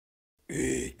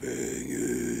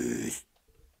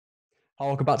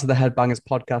Welcome back to the Headbangers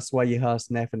podcast, where your hosts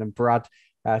Nathan and Brad.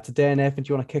 Today, Nathan, do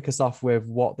you want to kick us off with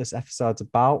what this episode's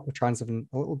about? We're trying something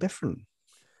a little different.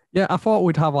 Yeah, I thought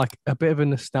we'd have like a bit of a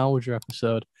nostalgia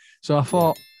episode. So I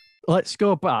thought, let's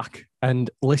go back and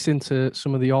listen to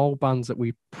some of the old bands that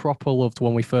we proper loved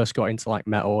when we first got into like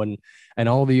metal and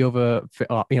all the other,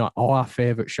 all our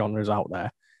favorite genres out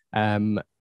there.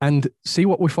 And see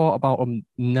what we thought about them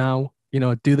now.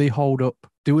 Do they hold up?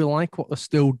 Do we like what they're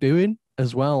still doing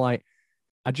as well? Like,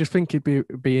 I just think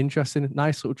it'd be interesting.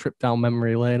 Nice little trip down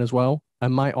memory lane as well,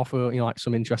 and might offer like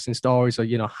some interesting stories or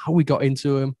how we got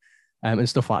into them, and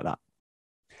stuff like that.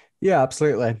 Yeah,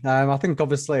 absolutely. I think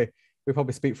obviously we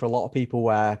probably speak for a lot of people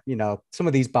where some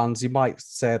of these bands you might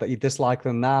say that you dislike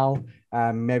them now.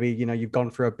 Maybe you've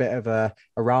gone through a bit of a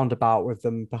roundabout with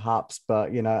them, perhaps.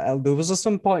 But there was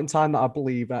some point in time that I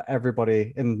believe that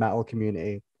everybody in the metal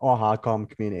community or hardcore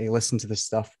community listened to this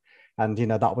stuff. And,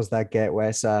 that was their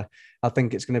gateway. So I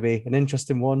think it's going to be an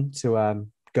interesting one to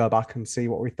go back and see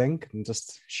what we think and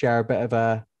just share a bit of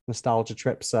a nostalgia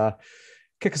trip. So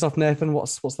kick us off, Nathan.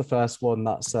 What's the first one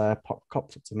that's popped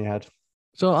up in your head?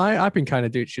 So I've been kind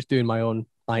of doing my own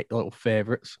like little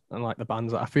favorites and like the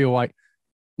bands that I feel like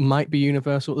might be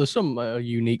universal. There's some that are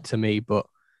unique to me, but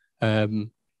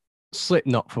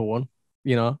Slipknot for one.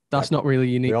 That's not really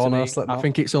unique to me. I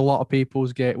think it's a lot of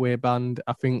people's gateway band.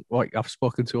 I think like I've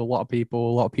spoken to a lot of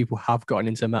people. A lot of people have gotten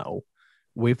into metal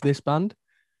with this band.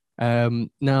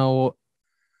 Now,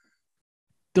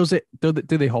 do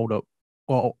they hold up?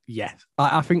 Well, yes.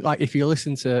 I think like if you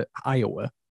listen to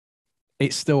Iowa,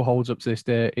 it still holds up to this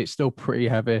day. It's still pretty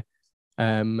heavy.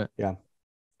 Yeah.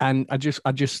 And I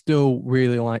just still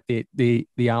really like the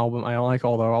album. I like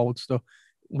all their old stuff.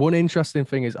 One interesting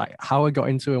thing is how I got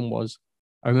into them was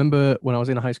I remember when I was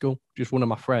in high school, just one of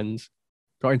my friends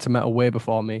got into metal way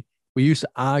before me. We used to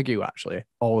argue actually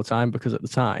all the time because at the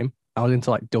time I was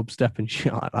into like dubstep and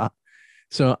shit like that.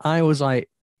 So I was like,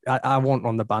 I wasn't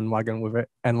on the bandwagon with it.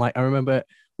 And like, I remember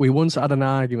we once had an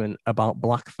argument about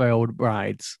Black Veiled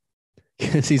Brides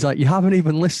because he's like, you haven't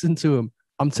even listened to them.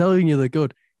 I'm telling you, they're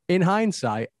good. In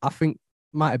hindsight, I think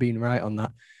might have been right on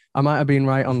that. I might have been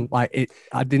right on like it.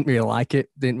 I didn't really like it.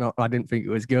 I didn't think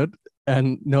it was good.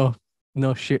 And no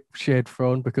shade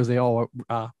thrown because they all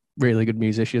are really good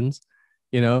musicians,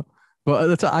 But at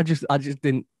the time, I just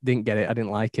didn't get it. I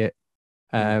didn't like it.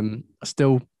 I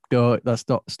still don't. That's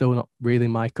still not really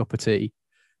my cup of tea.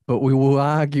 But we were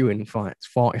arguing for like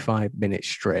 45 minutes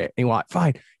straight. And we're like,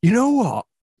 fine, you know what?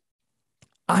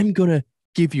 I'm gonna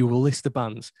give you a list of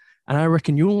bands, and I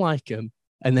reckon you'll like them.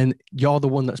 And then you're the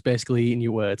one that's basically eating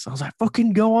your words. I was like,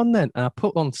 fucking go on then. And I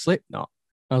put on Slipknot.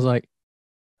 I was like,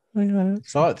 oh, yeah,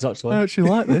 I actually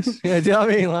like this. Yeah, do you know what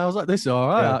I mean? Like, I was like, this is all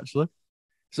right, actually.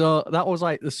 So that was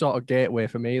like the sort of gateway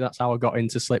for me. That's how I got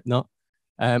into Slipknot.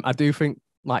 I do think,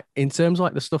 like, in terms of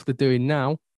like the stuff they're doing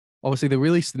now, obviously they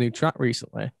released a new track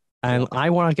recently. And I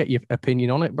want to get your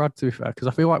opinion on it, Brad, to be fair, because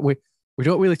I feel like we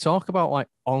don't really talk about like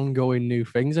ongoing new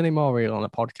things anymore, really, on the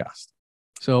podcast.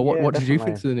 So what did you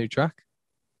think to the new track?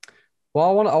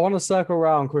 Well, I want to circle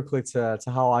around quickly to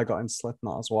how I got into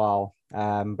Slipknot as well.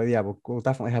 But yeah, we'll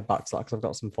definitely head back to that because I've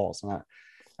got some thoughts on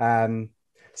it.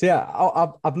 So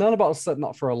yeah, I've known about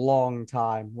Slipknot for a long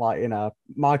time. Like,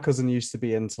 my cousin used to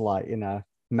be into like,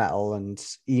 metal and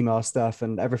emo stuff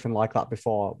and everything like that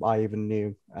before I even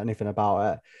knew anything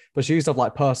about it. But she used to have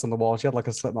like posters on the wall. She had like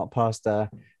a Slipknot poster.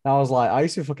 And I was like, I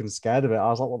used to be fucking scared of it. I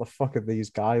was like, what the fuck are these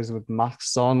guys with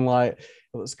masks on? Like,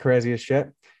 it was crazy as shit.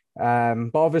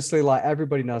 But obviously, like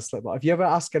everybody knows Slipknot. If you ever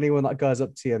ask anyone that goes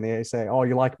up to you and they say, "Oh,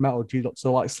 you like metal? Do you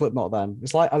so like Slipknot?" Then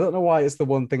it's like I don't know why it's the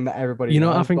one thing that everybody.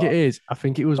 Knows, I think it is. I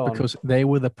think it was because they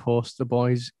were the poster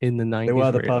boys in the 90s. They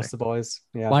were the poster boys.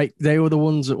 Yeah, like they were the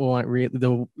ones that were like really. They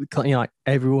were, like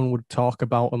everyone would talk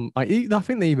about them. Like I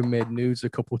think they even made news a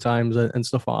couple of times and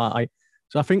stuff like that.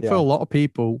 So I think for a lot of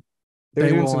people, they were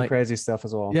doing some crazy stuff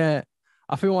as well. Yeah,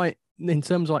 I feel like in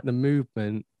terms of like the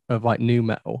movement of like new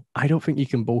metal, I don't think you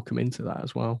can bulk them into that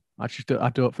as well. I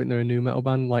don't think they're a new metal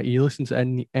band. Like you listen to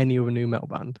any other new metal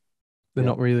band, they're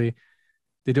not really,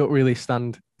 they don't really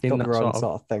stand in that sort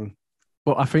of thing.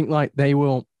 But I think like they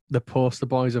were the poster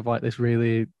boys of like this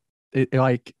really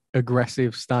like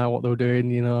aggressive style what they were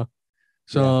doing,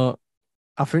 So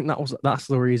I think that's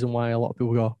the reason why a lot of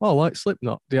people go, oh, like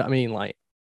Slipknot. Do you know what I mean? Like,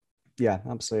 yeah,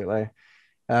 absolutely.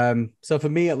 So for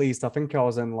me at least, I think I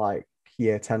was in like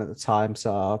year 10 at the time,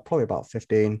 so probably about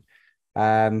 15.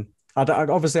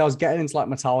 Obviously I was getting into like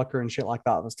Metallica and shit like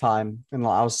that at this time, and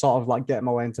like I was sort of like getting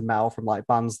my way into metal from like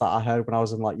bands that I heard when I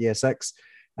was in like year 6.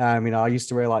 I used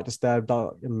to really like Disturbed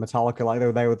and Metallica, like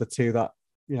they were the two that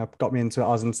got me into it. I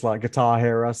was into like Guitar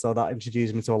Hero, so that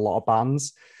introduced me to a lot of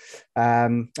bands.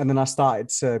 And then I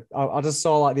just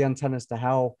saw like the Antennas to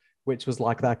Hell, which was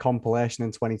like their compilation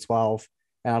in 2012.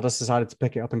 And I just decided to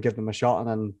pick it up and give them a shot. And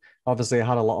then obviously it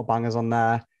had a lot of bangers on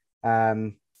there.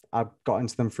 I got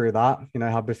into them through that. It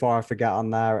had Before I Forget on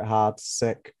there. It had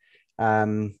Sick.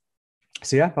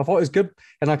 So yeah, I thought it was good.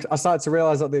 And I started to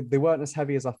realize that they weren't as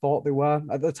heavy as I thought they were.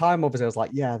 At the time, obviously, I was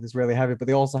like, yeah, this is really heavy, but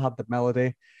they also had the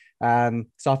melody.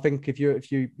 So I think if you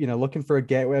looking for a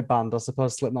gateway band, I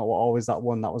suppose Slipknot were always that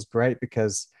one that was great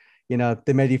because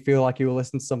they made you feel like you were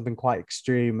listening to something quite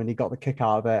extreme and you got the kick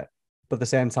out of it. But at the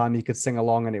same time, you could sing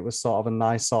along and it was sort of a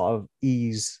nice sort of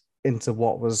ease into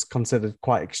what was considered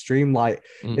quite extreme. Like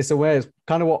it's a way, it's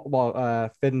kind of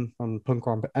what Finn on Punk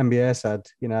Rock NBA said.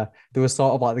 They were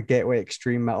sort of like the gateway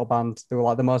extreme metal band. They were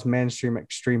like the most mainstream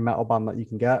extreme metal band that you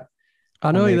can get.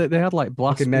 I know that they had like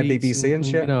blast their beats BBC and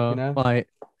shit. Like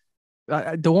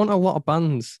there weren't a lot of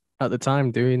bands at the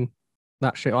time doing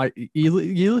that shit. Like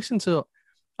you listen to,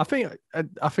 I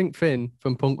think Finn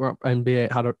from Punk Rock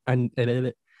NBA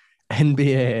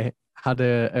had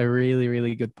a really,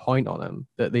 really good point on them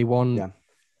that they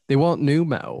weren't new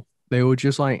metal. They were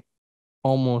just like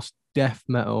almost death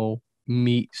metal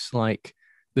meets like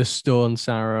the Stone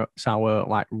Sour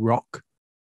like rock.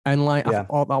 And like I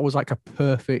thought that was like a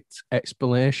perfect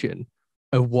explanation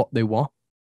of what they were.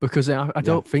 Because I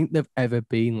don't think they've ever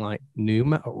been like new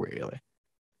metal really.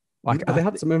 Like they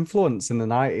had some influence in the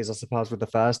 90s, I suppose, with the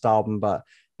first album, but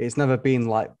it's never been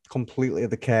like completely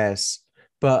the case.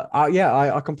 But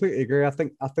I completely agree. I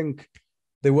think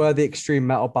they were the extreme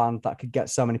metal band that could get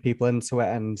so many people into it,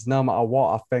 and no matter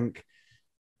what, I think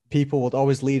people would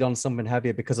always lead on something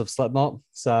heavier because of Slipknot.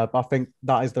 So I think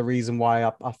that is the reason why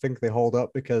I think they hold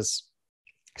up, because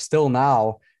still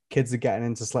now kids are getting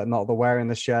into Slipknot. They're wearing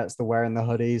the shirts, they're wearing the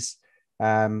hoodies,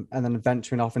 and then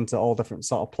venturing off into all different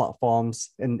sort of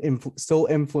platforms and still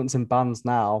influencing bands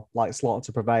now like Slaughter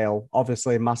to Prevail.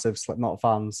 Obviously, massive Slipknot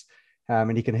fans.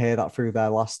 And you can hear that through their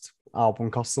last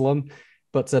album, Costalum.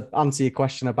 But to answer your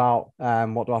question about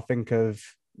what do I think of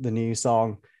the new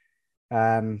song,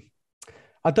 I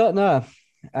don't know.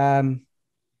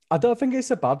 I don't think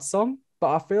it's a bad song,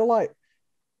 but I feel like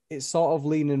it's sort of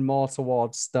leaning more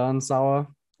towards Stone Sour,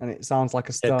 and it sounds like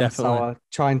a Stone Sour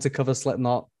trying to cover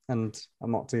Slipknot, and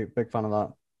I'm not too big fan of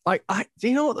that. Like, I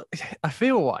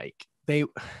feel like it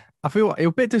was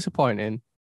a bit disappointing,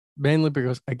 mainly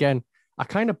because, again, I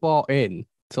kind of bought in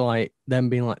to like them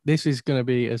being like, this is going to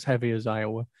be as heavy as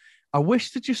Iowa. I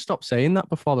wish they just stopped saying that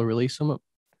before they release something.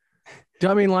 Do you know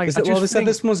what I mean? Like, they said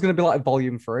this one's going to be like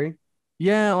volume 3.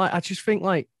 Yeah, like I just think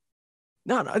like,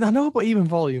 no, I know, but even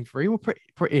volume 3 were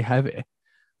pretty heavy.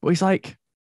 But it's like,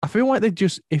 I feel like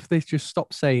if they just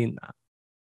stopped saying that,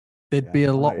 there'd be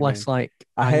a lot less like.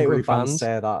 I hate when fans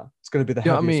say that it's going to be the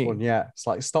heaviest one. Yeah, it's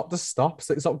like stop. Stop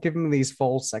giving me these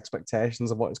false expectations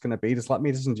of what it's going to be. Just let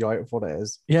me just enjoy it for what it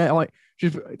is. Yeah, like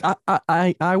just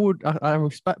I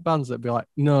respect bands that be like,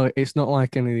 no, it's not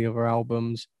like any of the other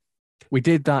albums. We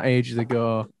did that ages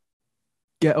ago.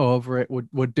 Get over it.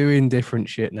 We're doing different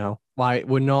shit now. Like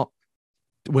we're not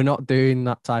doing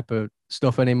that type of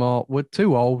stuff anymore. We're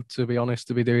too old, to be honest,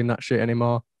 to be doing that shit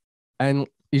anymore. And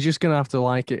you're just gonna have to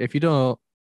like it. If you don't,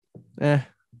 do you know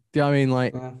what I mean?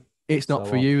 Like, it's not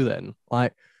for you then.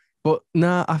 Like, but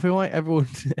nah, I feel like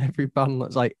every band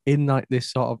that's like in like this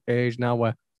sort of age now,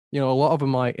 where a lot of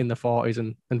them like in the 40s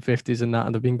and 50s and that,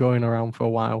 and they've been going around for a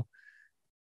while.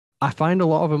 I find a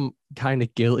lot of them kind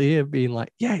of guilty of being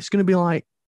like, yeah, it's gonna be like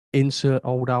insert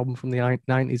old album from the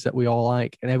 90s that we all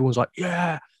like, and everyone's like,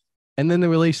 yeah, and then they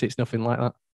release it's nothing like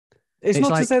that. It's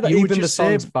not like, to say that even the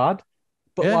song's bad,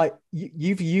 but like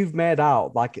you've made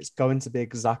out like it's going to be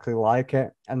exactly like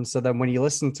it, and so then when you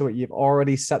listen to it, you've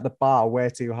already set the bar way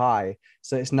too high,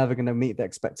 so it's never going to meet the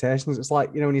expectations. It's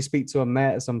like when you speak to a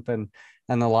mate or something,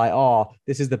 and they're like, "Oh,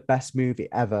 this is the best movie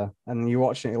ever," and you're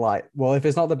watching it, you're like, "Well, if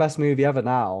it's not the best movie ever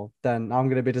now, then I'm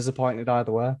going to be disappointed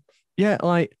either way." Yeah,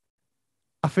 like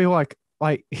I feel like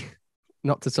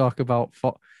not to talk about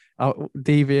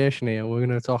deviation here. We're going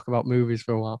to talk about movies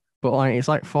for a while, but like it's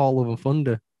like Thor: Love and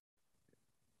Thunder.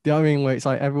 Do you know what I mean? Where it's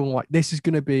like everyone like this is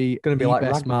going to be the like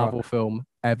best Ragnarok. Marvel film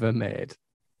ever made,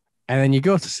 and then you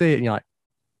go to see it and you're like,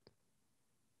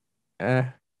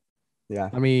 yeah.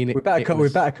 I mean, we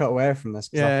better cut away from this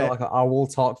because I feel like I will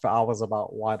talk for hours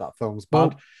about why that film's bad.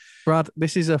 Well, Brad,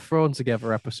 this is a thrown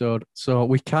together episode, so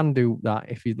we can do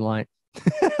that if you'd like.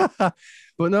 But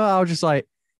no, I was just like,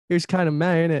 it was kind of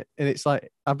meh, innit? And it's like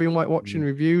I've been like watching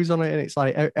reviews on it, and it's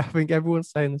like I think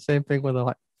everyone's saying the same thing where they're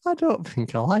like, I don't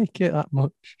think I like it that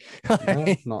much.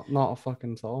 Yeah, not a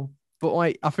fucking all. But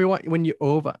like, I feel like when you're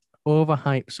over,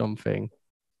 overhype something,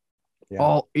 Yeah.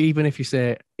 or even if you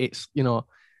say it's,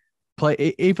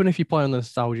 even if you play on the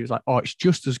nostalgia, it's like, oh, it's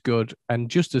just as good and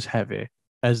just as heavy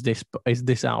as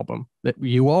this album that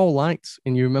you all liked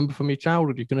and you remember from your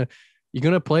childhood. You're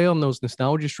gonna play on those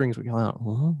nostalgia strings, but you're like,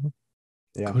 oh,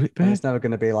 Yeah. could it be? And it's never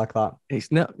going to be like that.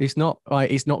 It's not. It's not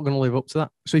like it's not going to live up to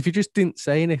that. So if you just didn't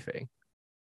say anything,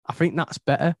 I think that's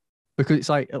better because it's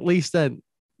like at least then,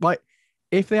 like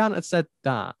if they hadn't said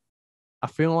that, I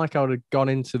feel like I would have gone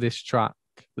into this track,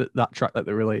 that track that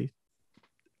they released,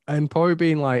 and probably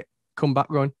been like, come back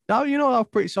going, oh, that was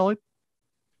pretty solid.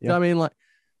 You know what I mean? Like,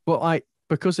 but like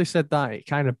because they said that, it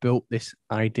kind of built this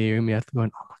idea in me head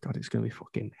going, oh my god, it's gonna be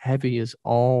fucking heavy as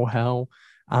all hell.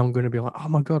 I'm gonna be like, oh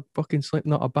my god, fucking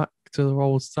Slipknot are back to the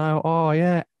old style. Oh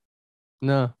yeah.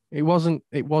 No, it wasn't.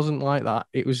 It wasn't like that.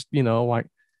 It was, like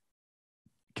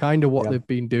kind of what they've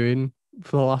been doing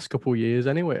for the last couple of years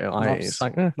anyway. Like it's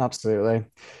like, absolutely.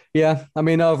 Yeah. I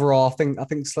mean, overall, I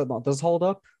think Slipknot does hold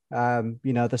up.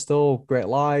 They're still great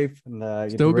live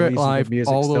and still great live.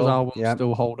 music All those still. albums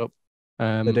still hold up.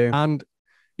 They do. And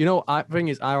thing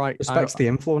is, I like respects the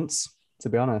influence, to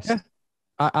be honest. Yeah.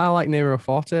 I like Nero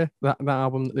Forte, that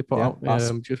album that they put out.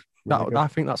 Really I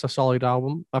think that's a solid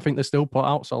album. I think they still put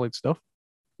out solid stuff.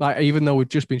 Like even though we've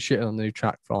just been shitting on the new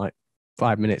track for like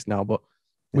 5 minutes now, but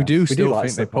we do like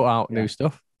think they put out new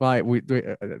stuff. Like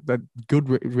they're good,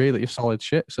 really solid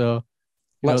shit. So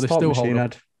let's they talk still Machine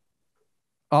Head.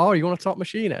 Oh, you want to talk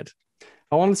Machine Head?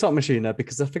 I want to talk Machine Head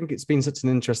because I think it's been such an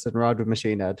interesting ride with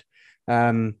Machine Head.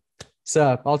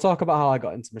 So I'll talk about how I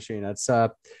got into Machine Head.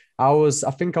 So I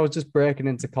think I was just breaking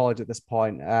into college at this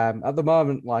point. At the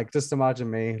moment, like just imagine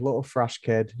me, little fresh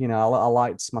kid. I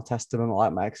liked my Testament, I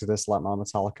liked my Exodus, I liked my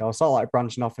Metallica. I was sort of like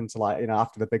branching off into like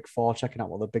after the big four, checking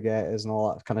out what the big eight is and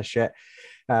all that kind of shit.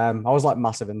 I was like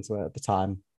massive into it at the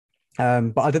time.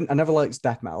 But I never liked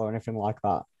death metal or anything like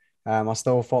that. I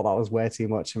still thought that was way too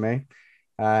much for me.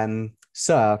 My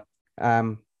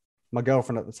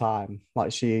girlfriend at the time,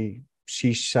 like she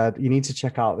said, you need to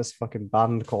check out this fucking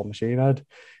band called Machine Head.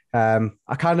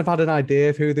 I kind of had an idea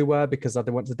of who they were because I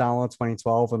went to download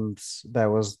 2012 and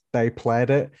they played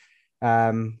it.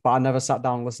 But I never sat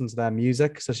down and listened to their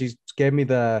music. So she gave me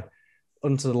the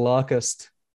Unto the Locust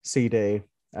CD.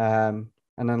 And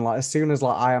then like as soon as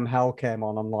like I Am Hell came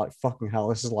on, I'm like, fucking hell,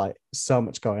 this is like so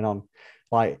much going on.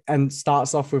 Like, and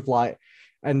starts off with like,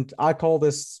 and I call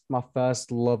this my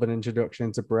first love and introduction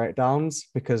into breakdowns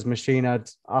because Machine Head,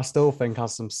 I still think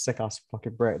has some sick ass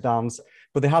fucking breakdowns,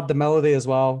 but they had the melody as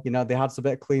well. They had some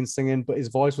bit of clean singing, but his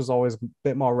voice was always a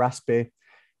bit more raspy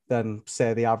than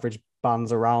say the average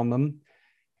bands around them.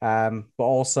 But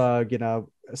also,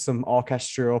 some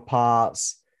orchestral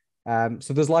parts.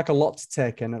 So there's like a lot to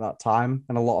take in at that time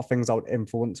and a lot of things that would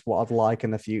influence what I'd like in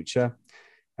the future.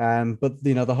 But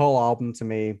the whole album to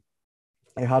me,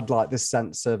 it had like this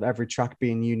sense of every track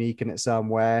being unique in its own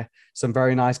way. Some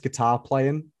very nice guitar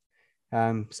playing,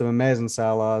 some amazing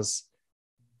solos.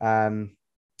 So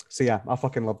yeah, I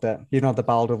fucking loved it. The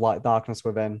ballad of like Darkness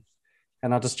Within,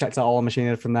 and I just checked out all the Machine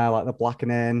Head from there, like the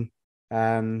Blackening.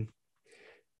 So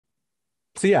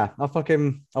yeah, I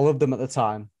loved them at the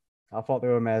time. I thought they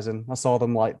were amazing. I saw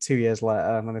them like 2 years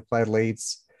later when they played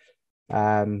Leeds.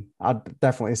 I'd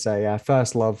definitely say, yeah,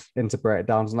 first love into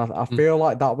breakdowns. And I feel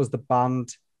like that was the band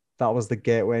that was the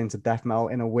gateway into death metal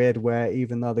in a weird way,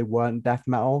 even though they weren't death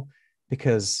metal,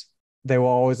 because they were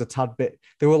always a tad bit,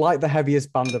 they were like the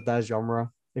heaviest band of their genre,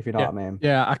 if you know what I mean.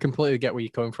 Yeah, I completely get where you're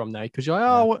coming from there. Because you're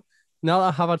like, now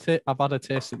that I've had a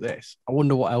taste of this, I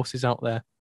wonder what else is out there.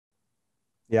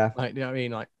 Yeah. Like, you know what I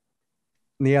mean? Like,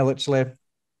 yeah, literally. It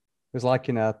was like,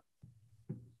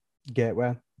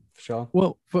 gateway. Sure.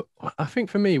 Well, I think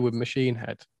for me with Machine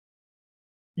Head,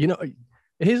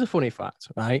 here's a funny fact,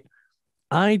 right?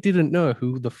 I didn't know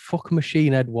who the fuck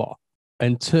Machine Head was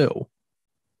until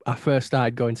I first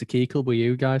started going to Keekle with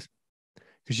you guys.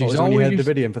 Because you always heard the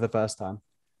video for the first time.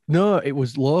 No, it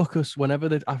was Locust.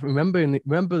 I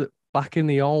remember back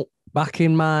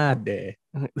in my day,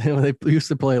 they used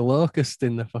to play Locust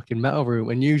in the fucking metal room,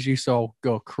 and usually saw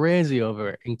go crazy over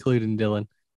it, including Dylan.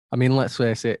 I mean, let's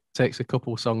face it, takes a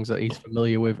couple of songs that he's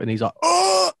familiar with, and he's like,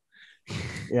 oh!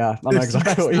 Yeah, I know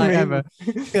exactly what you mean. Ever.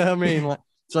 You know what I mean? Like,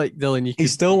 it's like, Dylan,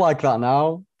 he's still like that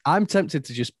now. I'm tempted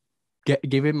to just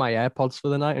give him my AirPods for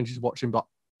the night and just watch him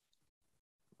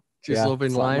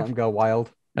loving life. Let him go wild.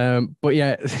 But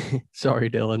yeah, sorry,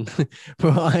 Dylan.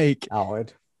 But like,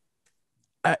 Howard.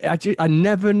 I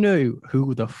never knew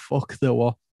who the fuck they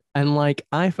were. And like,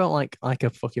 I felt like a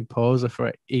fucking poser for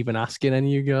it, even asking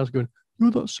any of you guys going,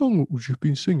 that song that you've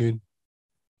been singing,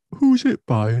 who's it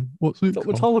by and what's it called?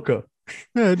 Metallica.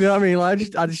 Yeah, do you know what I mean?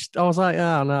 Like, I was like,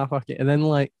 ah, no, fuck it. And then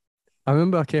like, I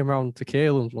remember I came around to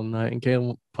Caelan's one night and Caelan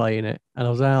was playing it, and I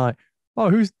was there like, oh,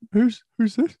 who's this?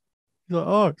 He's like,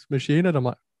 oh, it's Machine Head. I'm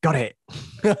like, got it.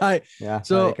 Like, Yeah, there you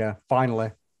so go.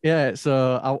 Finally. yeah,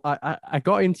 so I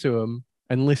got into them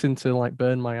and listened to like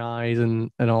Burn My Eyes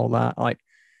and all that. Like,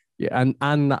 yeah,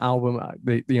 and the album,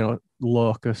 the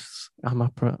Locusts. Am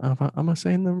I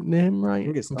saying the name I right?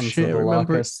 think it's I'm Unto shit at the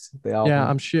remembering. Locust, the Yeah, album.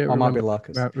 I'm shit at Or it might be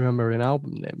Locust. remembering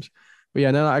album names. But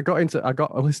yeah, then I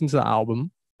listened to that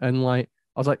album and like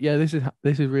I was like, yeah, this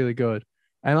is really good.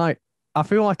 And like I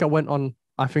feel like I went on.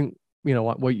 I think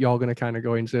like what you're gonna kind of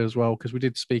go into as well because we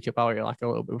did speak about it like a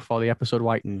little bit before the episode,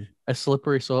 like Mm. a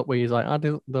slippery slope where he's like, I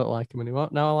don't like him anymore.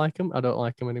 Now I like him. I don't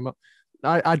like him anymore.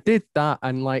 I did that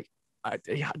and like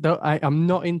I'm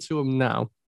not into him now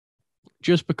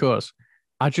just because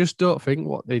I just don't think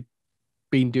what they've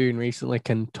been doing recently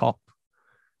can top,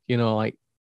 like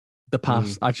the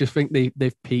past. I just think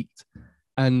they've peaked,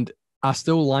 and I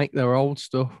still like their old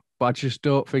stuff, but I just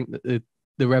don't think that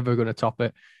they're ever going to top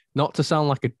it. Not to sound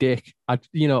like a dick,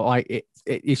 like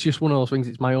it's just one of those things.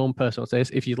 It's my own personal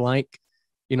taste. If you like,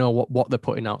 what they're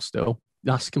putting out, still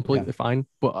that's Yeah. completely fine.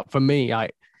 But for me, I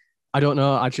don't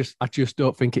know. I just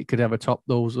don't think it could ever top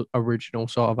those original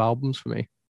sort of albums for me.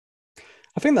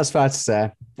 I think that's fair to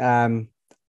say.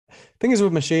 Thing is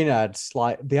with Machine Heads,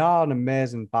 like they are an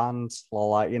amazing band.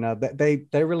 Like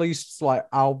they released like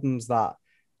albums that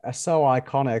are so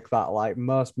iconic that like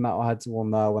most metalheads will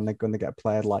know when they're going to get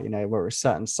played. Like where it's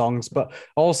certain songs, but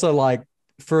also like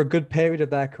for a good period of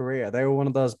their career, they were one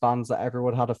of those bands that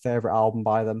everyone had a favorite album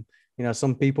by them.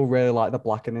 Some people really like the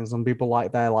Blackening, some people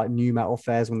like their like new metal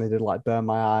phase when they did like Burn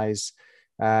My Eyes.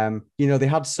 They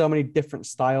had so many different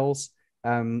styles.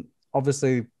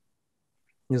 Obviously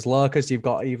there's Lurkers. You've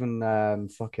got even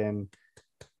fucking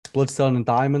Bloodstone and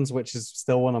Diamonds, which is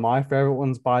still one of my favorite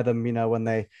ones by them. When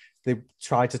they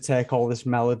try to take all this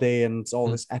melody and all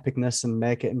this epicness and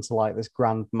make it into like this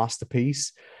grand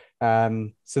masterpiece.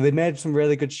 So they made some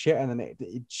really good shit, and then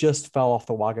it just fell off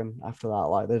the wagon after that.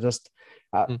 Like they just,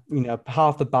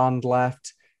 half the band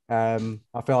left. I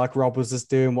feel like Rob was just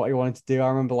doing what he wanted to do. I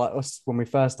remember like us when we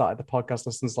first started the podcast,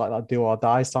 listening to like that Do or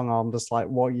Die song. I'm just like,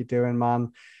 what are you doing,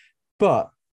 man? But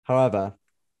however,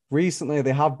 recently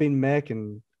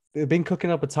they've been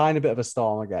cooking up a tiny bit of a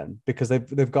storm again because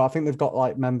they've got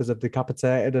like members of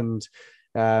Decapitated,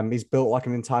 and he's built like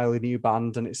an entirely new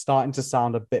band, and it's starting to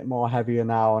sound a bit more heavier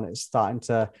now, and it's starting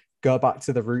to go back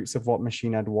to the roots of what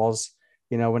Machine Head was.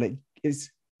 When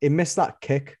it missed that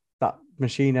kick, that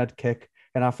Machine Head kick,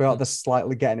 and I feel like they're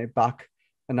slightly getting it back.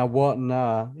 And I won't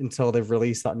know until they've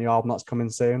released that new album that's coming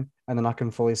soon, and then I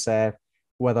can fully say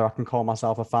whether I can call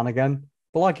myself a fan again.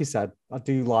 But like you said, I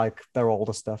do like their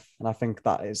older stuff, and I think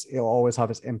it'll always have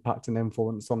its impact and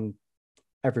influence on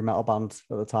every metal band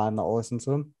at the time that will listen to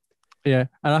them. Yeah,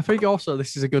 and I think also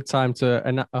this is a good time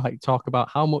to like talk about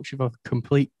how much of a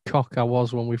complete cock I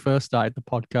was when we first started the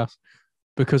podcast,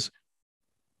 because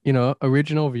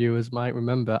original viewers might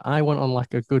remember I went on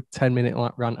like a good 10-minute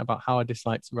like rant about how I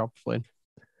disliked Rob Flynn.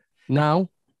 Now,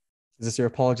 Is this your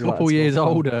apology? a couple years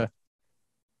older,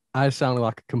 I sounded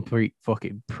like a complete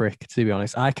fucking prick, to be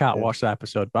honest. I can't watch that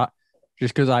episode back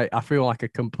just because I feel like a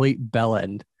complete bell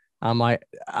end. I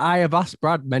have asked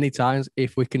Brad many times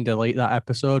if we can delete that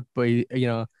episode, but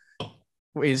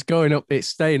it's going up, it's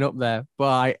staying up there.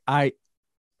 But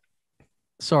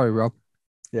sorry, Rob.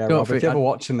 Yeah, Rob, if you're ever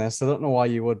watching this, I don't know why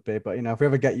you would be, but if we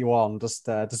ever get you on, just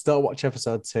don't watch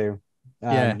episode 2.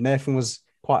 Yeah, Nathan was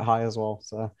quite high as well,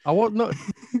 so I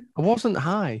wasn't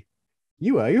high.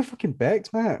 You were fucking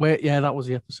baked, mate. Wait, yeah, that was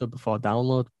the episode before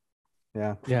download.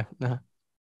 Yeah, nah.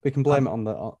 We can blame it on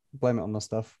the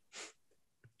stuff.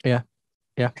 Yeah.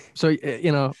 So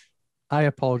I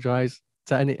apologize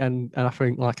to any, and I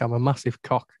think like I'm a massive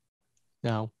cock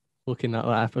now looking at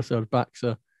that episode back.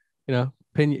 So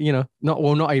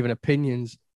not even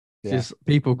opinions. Just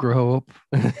people grow up.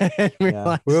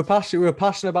 We were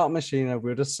passionate about Machine Head.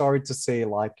 We were just sorry to see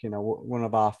one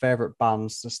of our favorite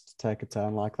bands just take a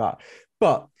turn like that.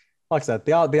 But like I said,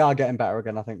 they are getting better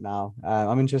again. I think now.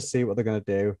 I'm interested to see what they're going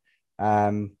to do.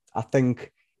 I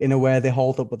think in a way they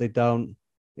hold up, but they don't.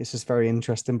 It's just very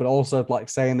interesting. But also like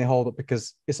saying they hold up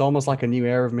because it's almost like a new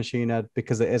era of Machine Head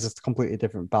because it is a completely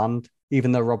different band.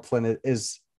 Even though Rob Flynn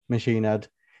is Machine Head,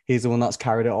 he's the one that's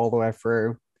carried it all the way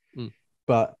through.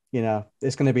 But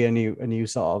it's going to be a new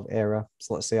sort of era.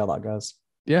 So let's see how that goes.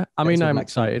 Yeah, I mean, I'm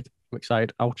excited. I'm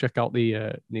excited. I'll check out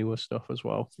the newer stuff as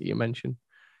well that you mentioned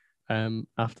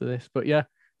after this. But yeah,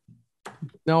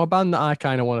 now a band that I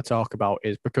kind of want to talk about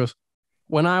is because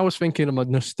when I was thinking of a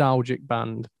nostalgic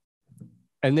band,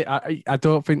 And I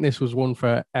don't think this was one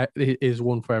for it is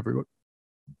one for everyone.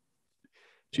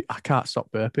 I can't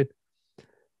stop burping.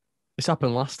 This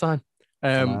happened last time.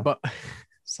 I know. But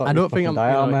Sort I your don't think fucking I'm,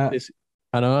 diet on, mate. this,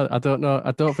 I know, I don't know.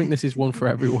 I don't think this is one for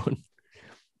everyone,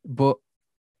 but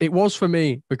it was for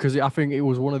me because I think it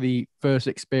was one of the first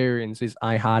experiences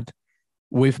I had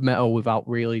with metal without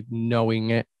really knowing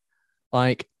it.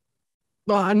 Like,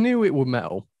 well, I knew it was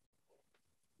metal,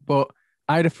 but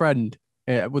I had a friend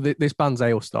with this band's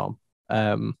Ailstorm.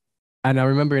 And I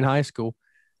remember in high school,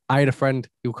 I had a friend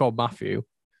who called Matthew,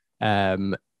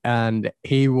 and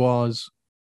he was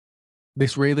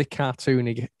this really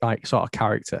cartoony like sort of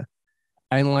character,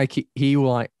 and like he was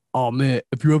like, "Oh mate,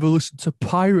 have you ever listened to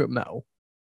pirate metal?"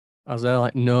 I was there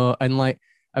like, "No," and like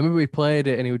I remember we played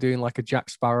it, and he was doing like a Jack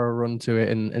Sparrow run to it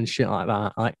and shit like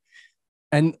that, like.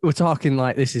 And we're talking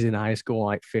like this is in high school,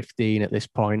 like 15 at this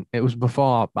point. It was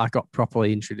before I got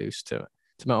properly introduced to it,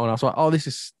 to metal, and I was like, "Oh, this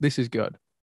is good,"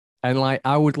 and like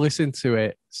I would listen to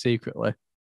it secretly,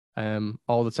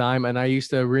 all the time, and I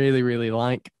used to really really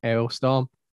like Ailstorm,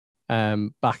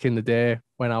 back in the day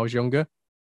when I was younger.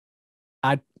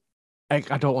 I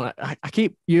I don't want to. I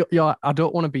keep you. I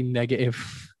don't want to be negative.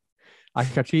 I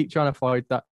keep trying to avoid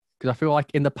that because I feel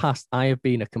like in the past I have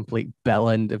been a complete bell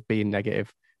end of being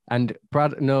negative, and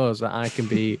Brad knows that I can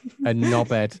be a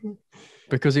knobhead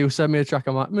because he'll send me a track.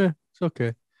 I'm like, meh, it's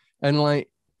okay, and like,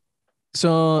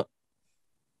 so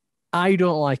I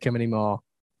don't like him anymore,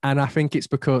 and I think it's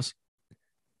because,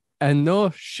 and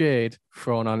no shade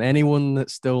thrown on anyone that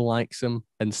still likes him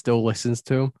and still listens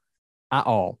to him at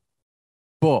all,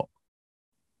 but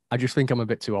I just think I'm a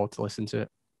bit too old to listen to it.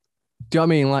 Do you know what I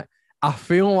mean? Like, I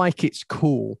feel like it's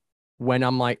cool when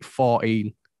I'm like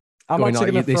 14. I'm Going, actually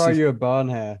like, going to this throw is, you a bone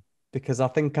here because I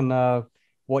think I know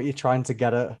what you're trying to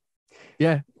get at.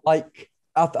 yeah, Like,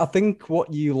 I think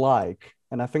what you like,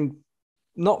 and I think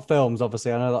not films,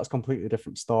 obviously, I know that's a completely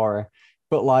different story,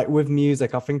 but like with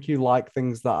music, I think you like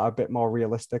things that are a bit more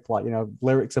realistic, like,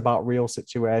 lyrics about real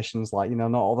situations, like,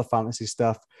 not all the fantasy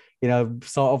stuff,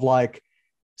 sort of like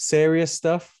serious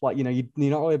stuff. Like, you're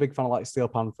not really a big fan of like Steel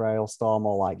Panther, Hailstorm,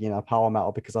 or like, power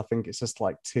metal because I think it's just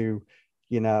like too,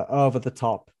 over the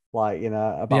top. Like,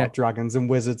 yeah, about dragons and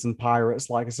wizards and pirates.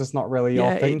 Like, it's just not really your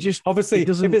yeah. thing. Obviously, It if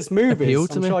doesn't it's movies, appeal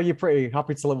to I'm me. sure you're pretty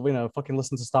happy to, fucking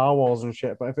listen to Star Wars and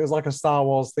shit. But if it was like a Star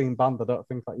Wars themed band, I don't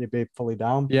think that you'd be fully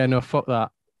down. Yeah, no, fuck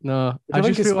that. No, Which I I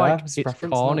think just is feel fair. like It's it's preference,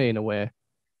 isn't it? corny in a way.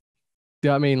 Do you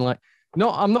know what I mean? Like, no,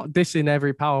 I'm not dissing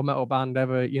every power metal band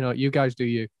ever. You guys do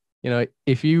you.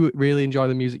 If you really enjoy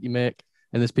the music you make,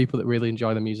 and there's people that really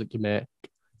enjoy the music you make,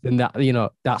 then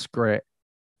that's great.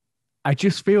 I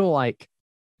just feel like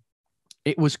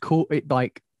it was cool. It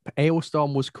like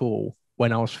Ailstorm was cool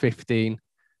when I was 15,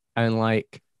 and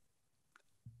like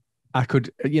I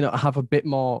could, have a bit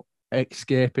more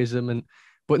escapism.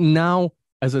 But now,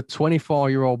 as a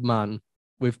 24-year-old man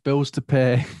with bills to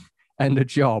pay and a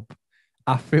job,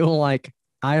 I feel like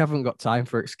I haven't got time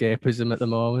for escapism at the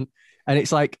moment. And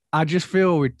it's like I just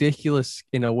feel ridiculous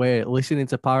in a way listening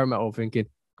to power metal, thinking,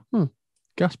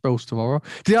 gas bills tomorrow.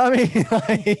 Do you know what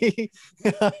I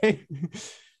mean?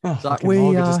 Oh, It's like fucking we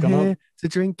mortgage has are gone up. here to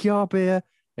drink your beer.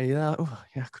 And you're like, oh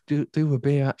yeah, I could do a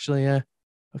beer actually. Yeah.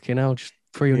 Okay, now just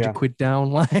 300 Yeah. quid down,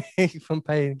 like from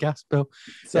paying a gas bill.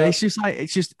 Yeah, So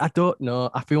it's just I don't know.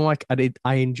 I feel like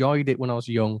I enjoyed it when I was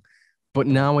young, but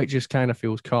now it just kind of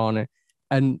feels corny.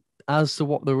 And as to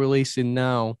what they're releasing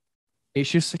now, it's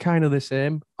just kind of the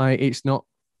same. Like it's not,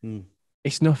 hmm,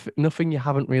 it's nothing you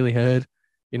haven't really heard.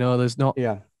 There's not,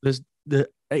 yeah. there's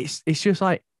it's just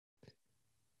like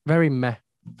very meh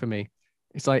for me.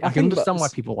 It's like I I can think understand why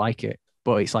that's people like it,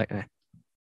 but it's like,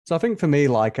 so I think for me,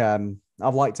 like I've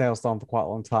liked Hailstorm for quite a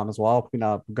long time as well.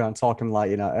 Going talking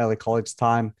like, early college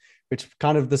time, which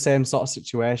kind of the same sort of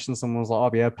situation. Someone was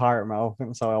like, "Oh yeah, pirate metal." I think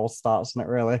that's how it all starts, isn't it,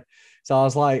 really? So I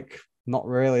was like, not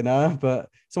really, no. But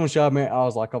someone showed me, I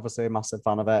was like, obviously a massive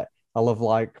fan of it. I love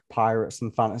like pirates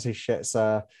and fantasy shit.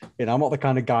 So, I'm not the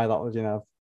kind of guy that would,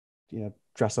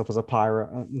 dress up as a pirate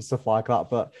and stuff like that.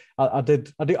 But I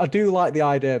do like the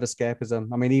idea of escapism.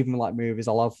 I mean, even like movies,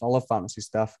 I love fantasy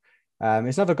stuff.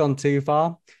 It's never gone too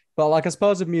far, but like I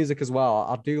suppose with music as well,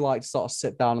 I do like to sort of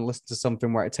sit down and listen to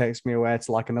something where it takes me away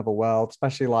to like another world,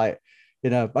 especially like,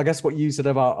 I guess what you said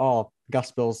about,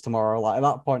 gas bills tomorrow. Like at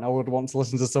that point, I would want to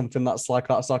listen to something that's like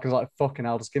that. So I was like, fucking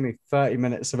hell, just give me 30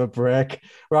 minutes of a break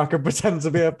where I could pretend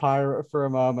to be a pirate for a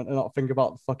moment and not think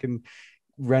about the fucking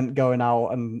rent going out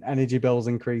and energy bills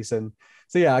increasing.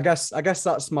 So yeah, I guess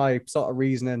that's my sort of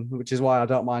reasoning, which is why I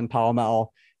don't mind power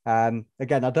metal.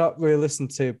 Again, I don't really listen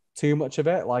to too much of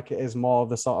it. Like it is more of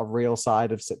the sort of real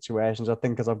side of situations. I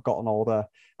think as I've gotten older,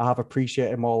 I have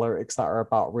appreciated more lyrics that are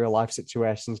about real life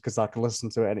situations because I can listen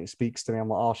to it and it speaks to me. I'm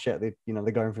like, oh shit,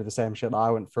 they're going through the same shit that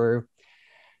I went through.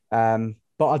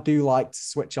 But I do like to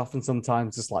switch off and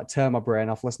sometimes just like turn my brain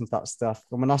off, listen to that stuff.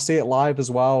 And when I see it live as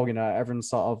well, everyone's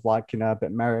sort of like, a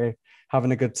bit merry,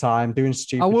 having a good time, doing I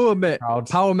stupid will shit in the admit, crowd.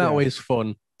 power metal Yeah. is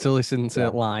fun to listen to Yeah.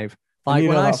 live. And Like you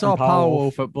when know I that from saw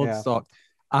Powerwolf Powerwolf. at Yeah. Bloodstock,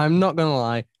 I'm not gonna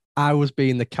lie, I was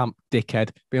being the camp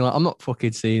dickhead, being like, I'm not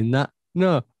fucking seeing that.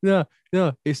 No, no,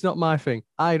 no, it's not my thing.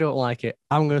 I don't like it.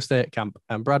 I'm gonna stay at camp.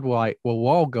 And Brad White, well,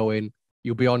 we're all going.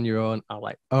 You'll be on your own. I'm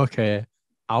like, okay,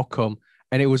 I'll come.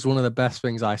 And it was one of the best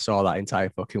things I saw that entire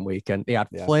fucking weekend. He had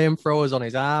Yeah. flamethrowers on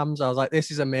his arms. I was like, this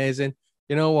is amazing.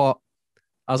 You know what?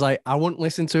 I was like, I wouldn't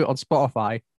listen to it on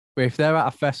Spotify, but if they're at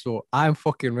a festival, I'm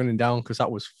fucking running down because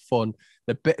that was fun.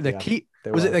 The key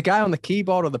was it the guy on the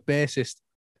keyboard or the bassist?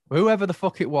 Whoever the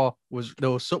fuck it was there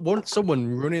was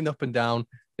someone running up and down.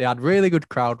 They had really good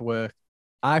crowd work.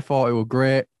 I thought it was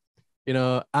great, and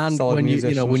Solid when when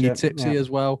you're musicianship. tipsy Yeah. as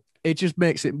well, it just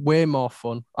makes it way more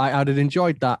fun. I'd have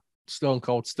enjoyed that stone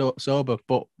cold sober,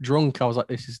 but drunk, I was like,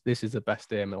 this is the best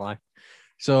day of my life.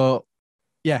 So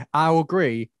yeah, I will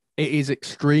agree. It is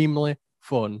extremely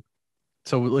fun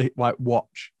to like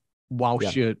watch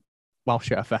whilst you're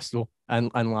at a festival and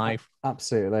live.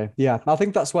 Absolutely. Yeah. I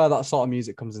think that's where that sort of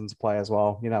music comes into play as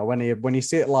well. When you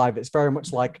see it live, it's very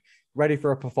much like ready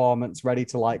for a performance, ready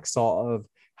to like sort of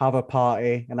have a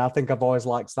party. And I think I've always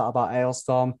liked that about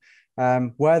Ailstorm.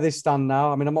 Where they stand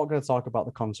now, I mean, I'm not going to talk about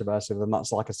the controversy with them.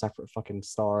 That's like a separate fucking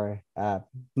story.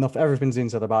 Everything's been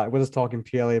said about it. We're just talking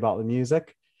purely about the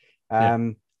music.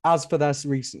 As for their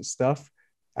recent stuff,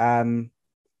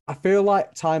 I feel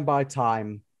like time by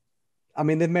time, I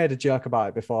mean, they've made a joke about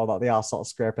it before that they are sort of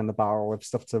scraping the barrel with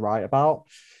stuff to write about,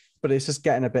 but it's just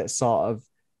getting a bit sort of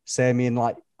samey and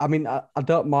like, I mean, I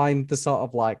don't mind the sort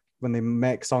of like when they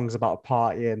make songs about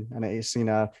partying and it's,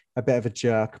 a bit of a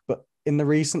jerk, but in the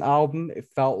recent album, it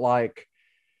felt like,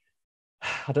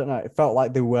 I don't know, it felt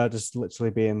like they were just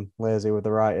literally being lazy with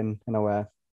the writing in a way.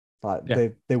 Like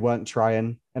they weren't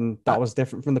trying, and that was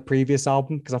different from the previous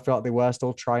album because I felt like they were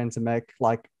still trying to make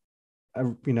like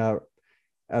a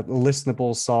a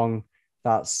listenable song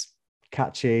that's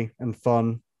catchy and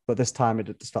fun. But this time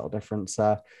it just felt different.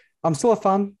 So I'm still a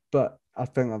fan, but I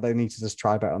think that they need to just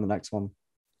try better on the next one.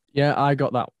 Yeah, I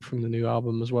got that from the new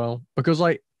album as well because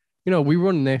like we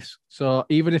run this, so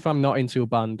even if I'm not into a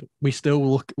band, we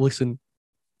still listen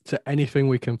to anything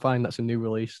we can find that's a new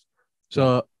release.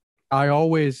 So I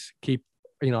always keep,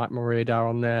 like my radar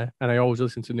on there and I always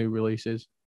listen to new releases.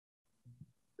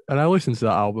 And I listened to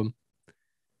that album.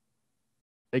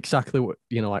 Exactly what,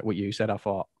 like what you said, I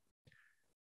thought,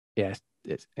 yeah,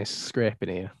 it's scraping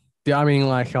here. I mean,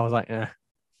 like, I was like, I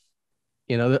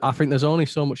think there's only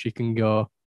so much you can go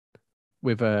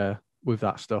with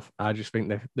that stuff. I just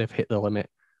think they've hit the limit.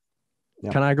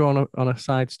 Yeah. Can I go on a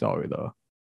side story though?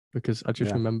 Because I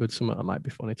just remembered something that might be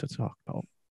funny to talk about.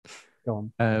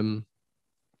 Go on.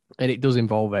 And it does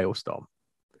involve Ailstorm.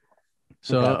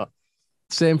 So,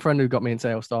 same friend who got me into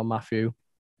Ailstorm, Matthew.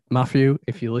 Matthew,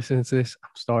 if you listen to this, I'm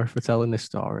sorry for telling this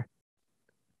story,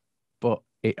 but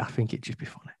I think it'd just be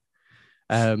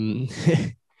funny.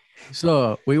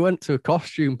 So we went to a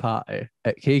costume party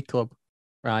at Key Club,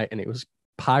 right? And it was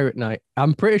pirate night.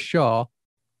 I'm pretty sure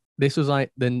this was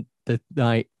like the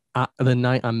night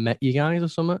I met you guys or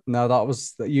something. No, that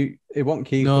was you. It wasn't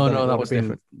Key Club. No, that was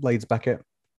different. Leeds Beckett.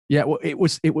 Yeah, well, it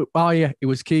was. Oh yeah, it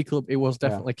was Key Club. It was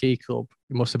definitely Key Club.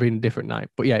 It must have been a different night,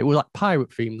 but yeah, it was like pirate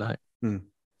themed night.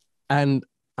 And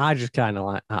I just kind of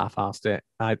like half-assed it.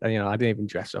 I didn't even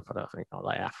dress up. I don't think I was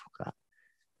like, fuck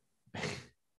that.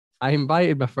 I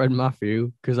invited my friend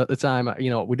Matthew because at the time,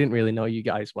 we didn't really know you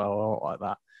guys well or like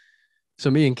that.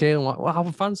 So me and Kayla were like, well,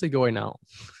 I fancy going out.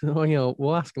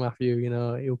 We'll ask Matthew.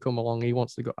 He'll come along. He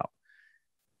wants to go out.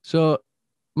 So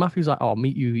Matthew's like, I'll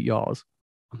meet you at yours.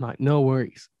 I'm like, no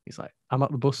worries. He's like, I'm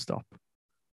at the bus stop.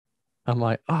 I'm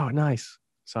like, oh, nice.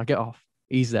 So I get off.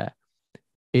 He's there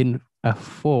in a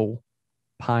full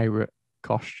pirate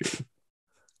costume.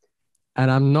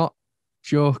 And I'm not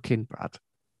joking, Brad.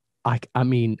 I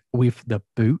mean, with the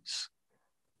boots.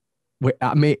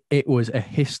 I mean, it was a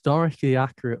historically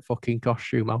accurate fucking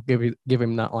costume. I'll give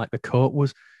him that. Like, the coat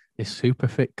was a super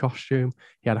fit costume.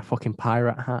 He had a fucking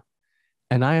pirate hat.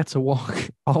 And I had to walk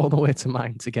all the way to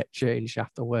mine to get changed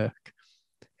after work,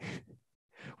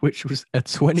 which was a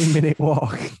 20-minute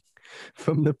walk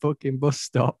from the fucking bus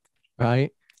stop,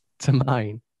 right, to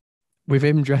mine, with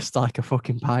him dressed like a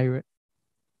fucking pirate.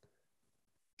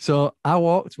 So I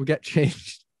walked, we get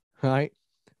changed, right?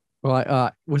 Right,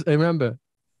 I remember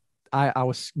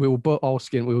we were both all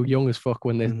skin, we were young as fuck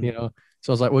when they, Mhm.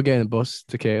 So I was like, we're getting a bus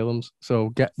to Calem's. So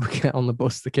get on the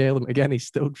bus to Calem. Again, he's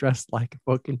still dressed like a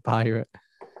fucking pirate.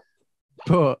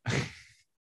 But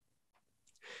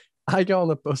I go on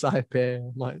the bus, I pay,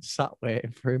 I'm like sat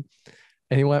waiting for him.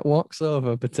 And he like walks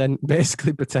over,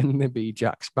 basically pretending to be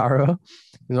Jack Sparrow.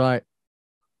 He's like,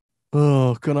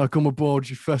 "Oh, can I come aboard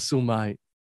your vessel, mate?"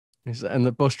 And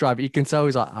the bus driver, you can tell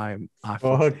he's like, I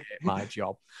fucking Fuck. hate my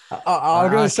job. I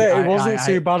was gonna say it wasn't I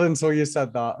too bad until you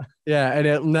said that. yeah,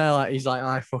 and there like he's like,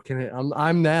 I fucking,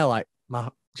 I'm there like,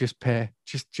 just pay,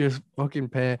 just fucking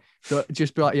pay.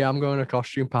 Just be like, yeah, I'm going to a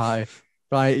costume party.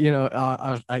 Right,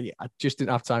 I just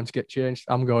didn't have time to get changed.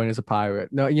 I'm going as a pirate.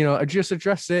 No, I just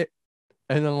address it,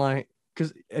 and then like,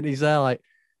 and he's there like,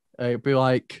 it'd be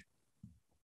like,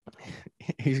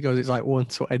 he goes, it's like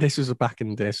 120. This was back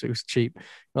in the day, so it was cheap,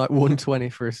 like 120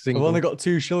 for a I've single. only got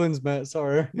 2 shillings, mate.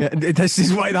 Sorry. Yeah, that's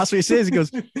what he says. He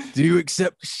goes, "Do you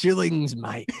accept shillings,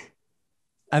 mate?"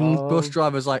 And the bus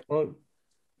driver's like, well,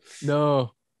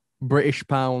 "No, British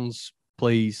pounds,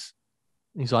 please."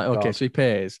 He's like, "Okay," God. so he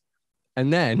pays,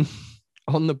 and then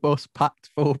on the bus packed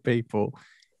full of people,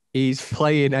 he's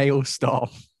playing Hailstorm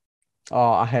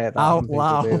Oh, I hate that out when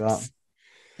people do loud. that.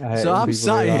 I hate So when I'm people do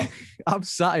sat here, that. I'm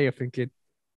sat here thinking,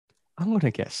 I'm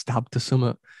gonna get stabbed to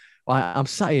something. Like I'm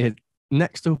sat here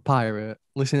next to a pirate,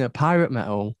 listening to pirate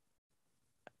metal.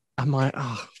 I'm like,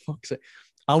 oh fuck's sake.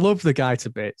 I love the guy to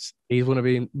bits. He's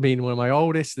been one of my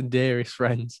oldest and dearest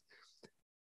friends.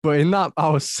 But in that, I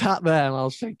was sat there and I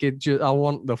was thinking, I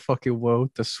want the fucking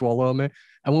world to swallow me.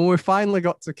 And when we finally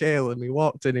got to Caleb, he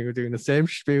walked in and we were doing the same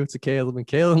spiel to Caleb. And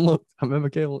Caleb looked, I remember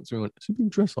Caleb looked at me and went, has he been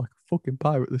dressed like a fucking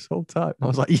pirate this whole time? And I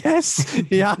was like, yes,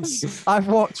 he has. I've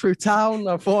walked through town.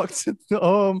 I've walked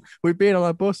home. We've been on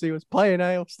a bus. He was playing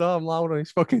Hailstorm loud on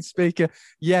his fucking speaker.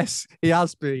 Yes, he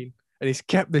has been. And he's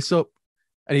kept this up.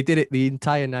 And he did it the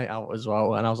entire night out as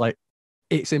well. And I was like,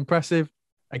 it's impressive.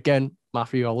 Again,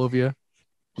 Matthew, I love you.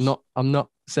 I'm not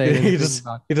saying He anything just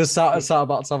bad. he just sat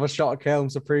about to have a shot of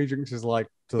Caleb, so pre-drinks is like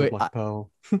to the But Black Pearl.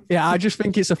 yeah, I just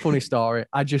think it's a funny story.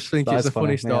 I just think That it's is a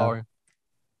funny funny, yeah. story.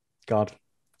 God.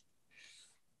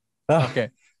 Ah, Okay,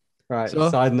 right. so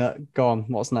Side note. Go on.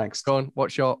 What's next? go on.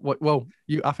 What's your what? Well,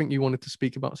 I think you wanted to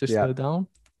speak about Yeah. Sister Down.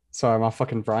 Sorry, my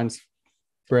fucking brain's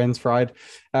fried.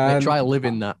 Mate, try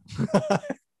living that.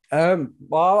 Well,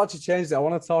 I'll actually change it. I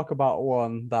want to talk about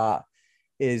one that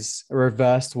is a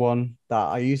reversed one that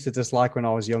I used to dislike when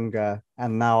I was younger,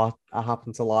 and now I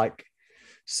happen to like.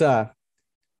 So,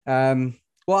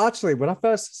 well, actually, when I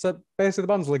first said basically the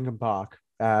band's Linkin Park,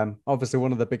 obviously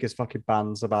one of the biggest fucking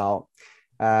bands about.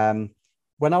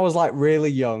 When I was like really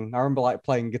young, I remember like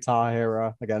playing Guitar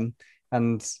Hero again,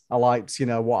 and I liked,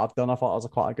 what I've done. I thought it was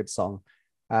quite a good song.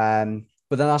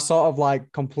 But then I sort of like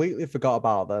completely forgot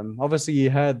about them. Obviously, you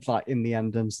heard like In the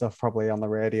End and stuff probably on the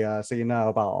radio, so you know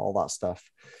about all that stuff.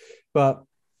 But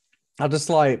I just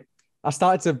like I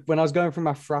started to when I was going through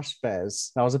my thrash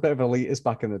phase. I was a bit of elitist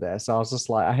back in the day, so I was just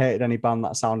like I hated any band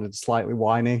that sounded slightly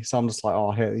whiny. So I'm just like,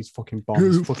 oh, I hate these fucking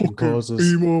bands, fucking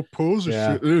posers. emo poser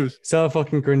Yeah, shit is. so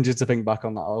fucking cringy to think back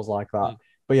on that. I was like that, Mm.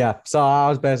 but yeah. So I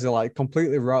was basically like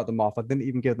completely wrote them off. I didn't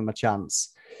even give them a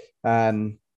chance.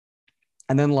 Um,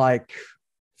 and then like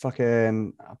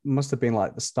fucking must have been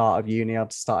like the start of uni.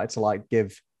 I'd started to like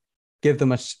give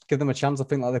them a chance. I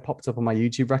think like they popped up on my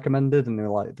YouTube recommended, and they were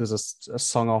like, "There's a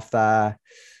song off there."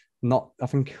 Not, I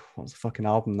think what's the fucking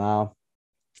album now?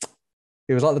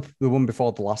 It was like the one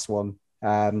before the last one,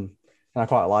 and I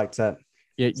quite liked it.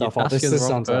 Yeah, So I you're thought asking the this wrong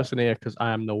sounds it. person here because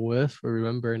I am the worst for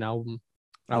remembering I know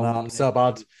album I'm so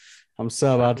bad. I'm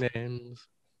so track bad. names.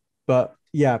 But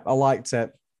yeah, I liked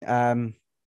it. Um,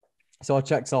 so I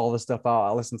checked all the stuff out.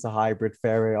 I listened to Hybrid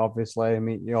Theory, obviously,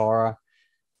 Meet Yora.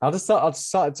 I just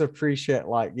started to appreciate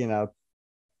like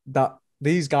that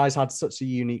these guys had such a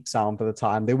unique sound for the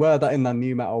time. They were that in the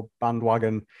new metal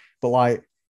bandwagon, but like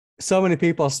so many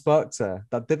people I spoke to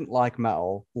that didn't like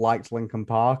metal liked Linkin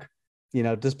Park,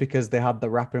 just because they had the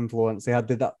rap influence. They had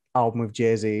did that album with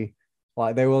Jay-Z.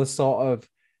 Like they were sort of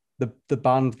the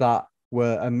band that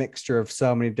were a mixture of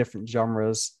so many different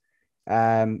genres.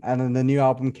 And then the new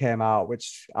album came out,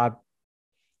 which I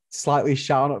slightly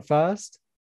shot on at first.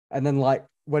 And then like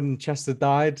when Chester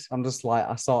died, I'm just like,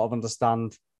 I sort of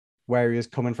understand where he was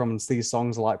coming from. And these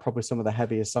songs are like probably some of the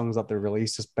heaviest songs that they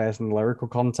released just based on the lyrical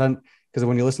content. Because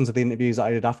when you listen to the interviews that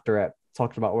I did after it,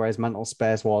 talking about where his mental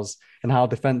space was and how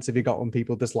defensive he got when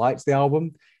people disliked the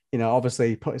album, obviously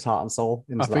he put his heart and soul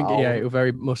I into that think yeah, album.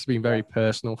 it must have been very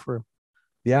personal for him.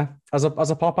 Yeah, as a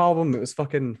pop album, it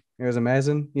was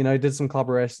amazing. He did some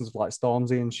collaborations with like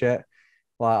Stormzy and shit.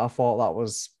 Like I thought that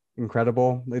was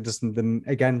incredible. They just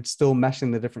again still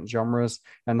meshing the different genres,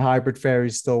 and Hybrid Theory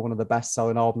is still one of the best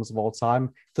selling albums of all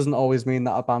time. Doesn't always mean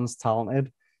that a band's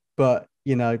talented, but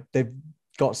you know they've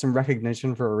got some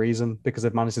recognition for a reason because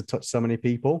they've managed to touch so many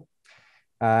people.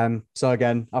 So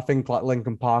again, I think like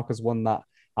Linkin Park was one that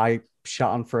I shut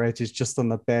on for ages just on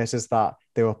the basis that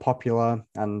they were popular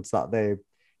and that they,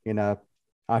 you know,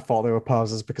 I thought they were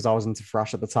posers because I was into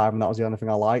thrash at the time and that was the only thing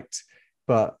I liked.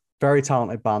 But very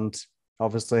talented band.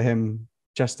 Obviously, him,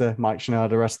 Chester, Mike Schneider,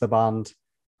 the rest of the band,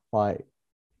 like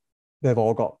they've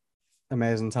all got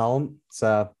amazing talent.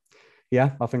 So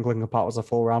yeah, I think Linkin Park was a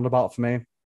full roundabout for me.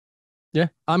 Yeah,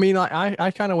 I mean,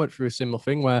 I kind of went through a similar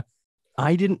thing where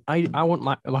I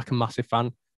wasn't like a massive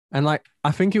fan, and like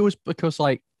I think it was because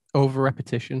like over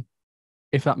repetition,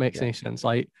 if that makes any sense.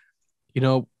 Like, you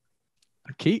know,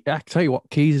 I tell you what,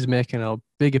 Keys is making a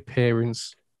big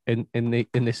appearance in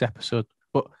this episode,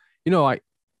 but you know, like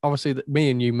obviously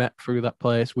me and you met through that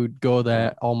place. We'd go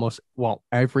there almost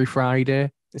every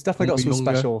Friday. It's definitely got some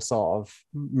special sort of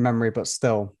memory, but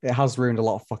still, it has ruined a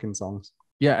lot of fucking songs.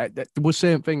 Yeah, it was the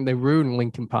same thing. They ruined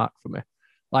Linkin Park for me.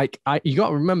 Like, you got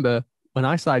to remember when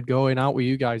I started going out with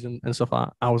you guys and stuff like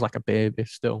that, I was like a baby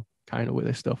still, kind of with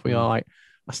this stuff. You know, like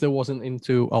I still wasn't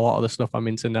into a lot of the stuff I'm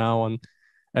into now,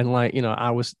 and like you know,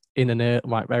 I was in an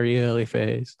like very early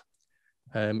phase.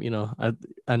 You know,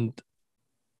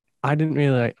 I didn't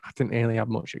really have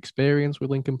much experience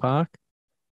with Linkin Park,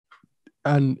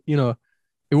 and you know,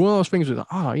 it was one of those things where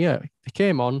oh yeah, they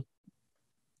came on.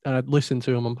 And I'd listen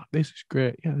to them. I'm like, this is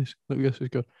great. Yeah, this is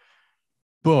good.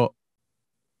 But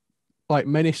like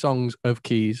many songs of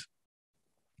Keys,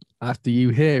 after you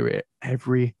hear it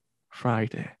every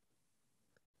Friday,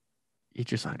 you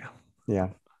just like, yeah,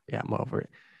 I'm over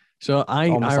it. So I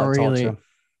like really, torture.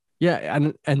 yeah,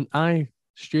 and I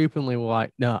stupidly were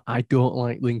like, no, I don't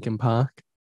like Linkin Park.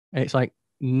 And it's like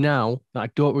now that I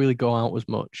don't really go out as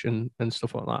much and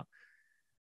stuff like that,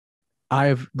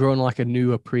 I've grown like a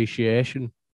new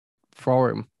appreciation for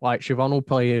him. Like Siobhan will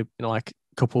play like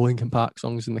a couple Linkin Park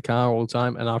songs in the car all the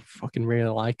time, and I fucking really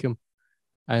like him.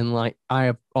 And like I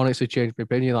have honestly changed my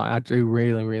opinion. Like I do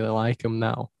really, really like him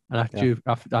now, and I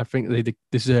think they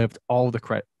deserved all the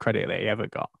credit they ever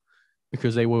got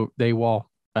because they were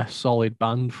a solid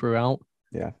band throughout.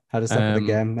 Yeah, had a step of the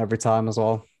game every time as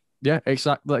well. Yeah,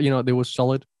 exactly. You know, they were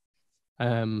solid.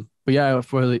 But yeah,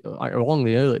 for like along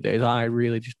the early days, I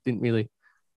really just didn't really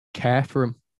care for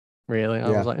him. Really, I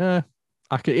was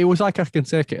like, it was like I can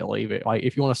take it or leave it. Like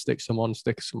if you want to stick some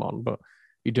on, but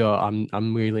you don't.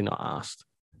 I'm really not asked.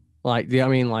 Like, I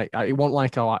mean, like it wasn't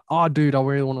like oh, dude, I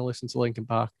really want to listen to Linkin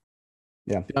Park.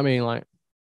 Yeah, I mean, like,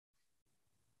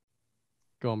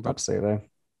 go on, bro. Absolutely.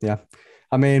 Yeah,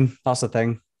 I mean that's the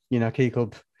thing. You know, Key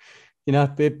Club. You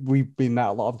know, we met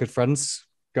a lot of good friends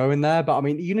going there. But I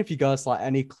mean, even if you go to like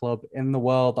any club in the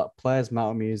world that plays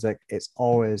metal music, it's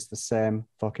always the same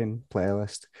fucking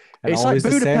playlist and it's always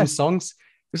like the same songs.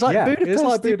 It's like Budapest. It's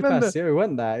like Budapest. Yeah, we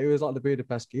went there. It was like the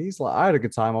Budapest Keys. Like I had a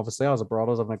good time. Obviously, I was abroad.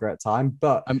 I was having a great time.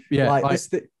 But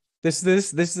this is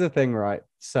the thing, right?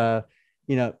 So,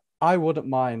 you know, I wouldn't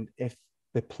mind if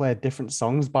they play different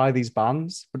songs by these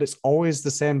bands, but it's always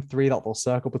the same three that they'll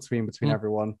circle between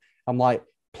everyone. I'm like,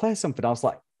 play something else.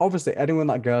 Like, obviously, anyone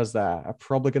that goes there are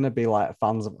probably going to be like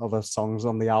fans of other songs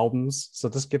on the albums. So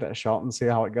just give it a shot and see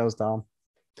how it goes down,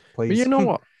 please. But you know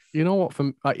what? You know what?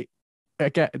 From like,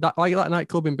 again, that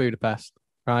nightclub in Budapest,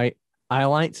 right? I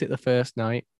liked it the first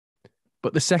night,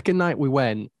 but the second night we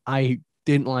went, I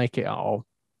didn't like it at all.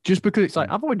 Just because it's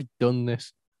like I've already done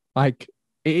this. Like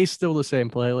it is still the same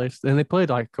playlist, and they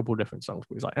played like a couple of different songs.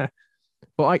 But it's like,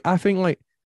 But like I think like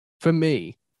for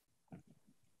me,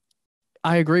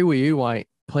 I agree with you. Like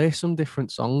play some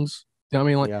different songs. You know what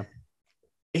I mean? Like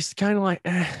it's kind of like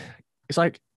it's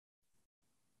like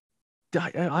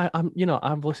I'm you know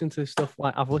I've listened to this stuff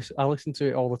like I listen to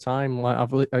it all the time. Like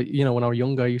you know when I was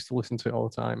younger I used to listen to it all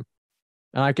the time.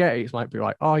 And I get it might be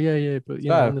like oh yeah but you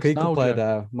know Kiko played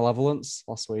Malevolence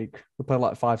last week. We played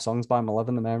like 5 songs by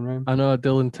Malevolent in the main room. I know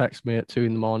Dylan texted me at 2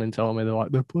 a.m. telling me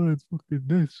they're playing fucking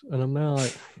this, and I'm now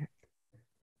like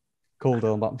cool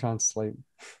Dylan, but I'm trying to sleep.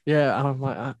 Yeah, I'm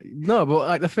like no, but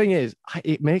like the thing is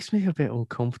it makes me a bit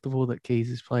uncomfortable that Keys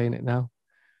is playing it now.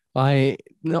 Like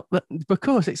no,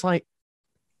 because it's like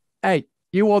hey,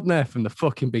 you weren't there from the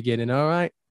fucking beginning, all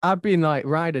right? I've been like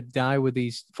ride or die with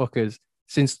these fuckers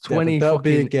since 2018.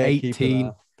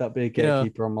 That'd be a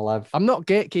gatekeeper on my life. I'm not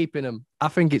gatekeeping them. I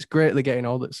think it's great they're getting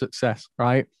all that success,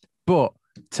 right? But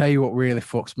tell you what really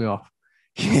fucks me off.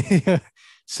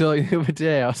 So the other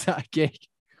day I was at a gig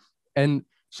and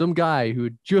some guy who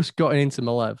had just gotten into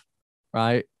Malev,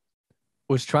 right,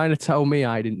 was trying to tell me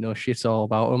I didn't know shit all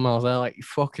about him. I was there like,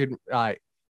 fucking, like,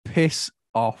 piss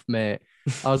off, mate.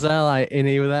 I was there like, and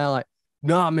he was there like,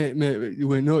 nah, mate,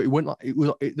 no, it went like,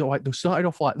 like, they started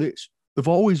off like this. They've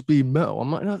always been metal.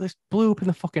 I'm like, no, this blew up in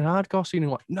the fucking hardcore scene.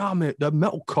 And like, nah, mate, they're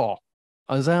metalcore.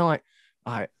 I was there like,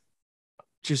 I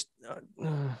just, you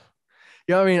know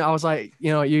what I mean? I was like,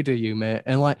 you know what, you do you, mate.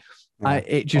 And like, Yeah.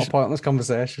 it What just, a pointless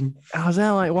conversation. I was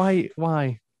there like,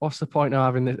 why? What's the point of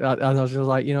having this? And I was just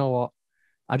like, you know what?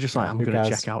 I just like, Yeah, I'm who gonna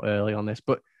cares? check out early on this.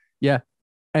 But yeah,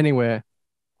 anyway,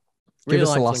 Give really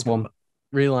us the like last one.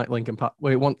 Really like Lincoln Park.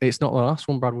 Wait, it's not the last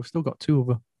one, Brad. We've still got two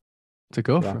other to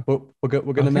go Yeah, for. but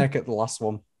we're gonna Okay. make it the last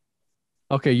one.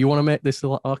 Okay, you want to make this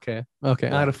okay. Okay.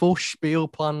 I had Yeah. a full spiel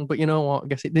plan, but you know what? I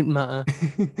guess it didn't matter.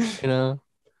 You know.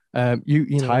 You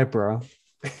know. Tie, bro.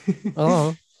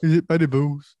 Oh, is it Betty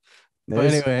Booze? But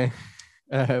Is anyway,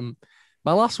 um,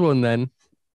 my last one then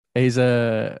is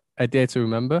a day to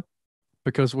remember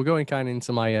because we're going kind of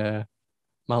into my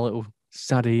little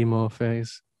sad emo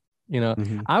phase. You know,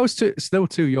 mm-hmm. I was still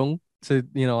too young to,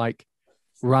 like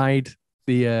ride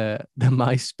the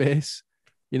MySpace,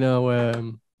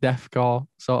 deathcore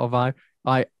sort of vibe.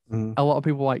 Like Mm-hmm. a lot of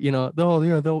people like, oh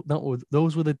yeah,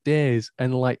 those were the days,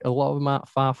 and like a lot of them aren't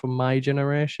far from my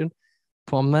generation.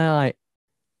 But I'm there like,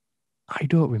 I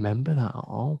don't remember that at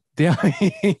all. Do you know what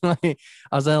I mean? Like,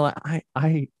 I was there like,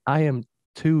 I am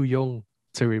too young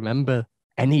to remember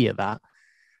any of that.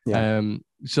 Yeah.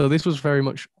 So this was very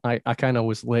much I kind of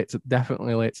was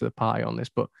definitely late to the party on this,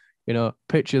 but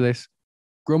picture this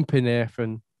grumpy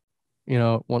Nathan,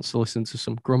 wants to listen to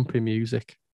some grumpy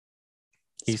music.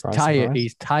 He's Surprise, tired. surprise.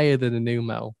 He's tired of the new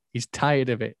metal. He's tired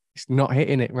of it. He's not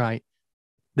hitting it right.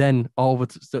 Then all of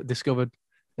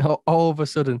a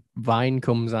sudden, Vine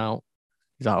comes out.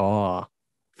 He's like, oh,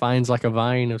 finds like a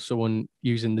Vine of someone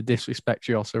using the disrespect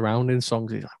your surrounding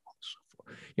songs. He's like,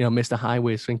 Mr.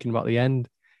 Highway is thinking about the end.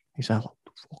 He's like, what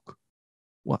the fuck?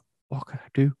 What can I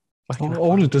do? Where I can I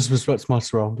want to find? disrespect my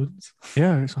surroundings.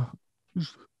 Yeah, it's like,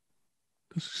 that's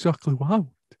exactly what.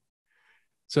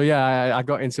 So yeah, I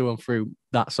got into them through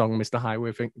that song, Mr.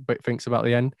 Highway thinks about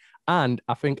the end, and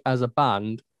I think as a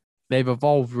band, they've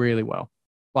evolved really well.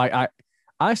 Like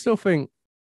I still think,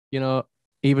 you know,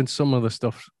 even some of the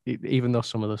stuff, even though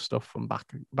some of the stuff from back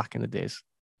in the days,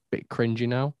 a bit cringy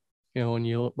now, when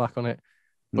you look back on it,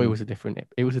 but Mm. it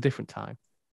was a different time.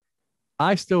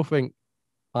 I still think,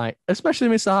 like, especially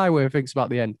Mr. Highway thinks about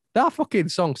the end, that fucking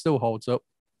song still holds up.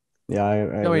 Yeah, it You know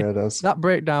what I mean? really does. That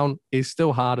breakdown is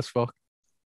still hard as fuck.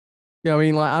 You know what I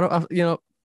mean? Like,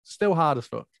 still hard as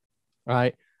fuck,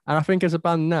 right? And I think as a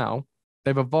band now,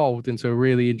 they've evolved into a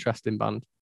really interesting band.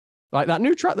 Like that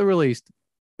new track they released,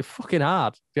 it's fucking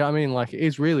hard. You know what I mean? Like, it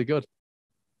is really good.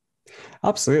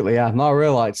 Absolutely, yeah. No, I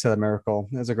really liked The Miracle.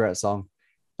 It's a great song.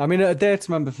 I mean, A Day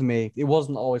to Remember for me, it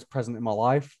wasn't always present in my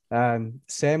life.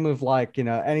 Same with like,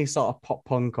 any sort of pop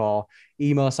punk or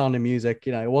emo sounding music,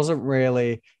 it wasn't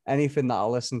really anything that I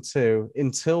listened to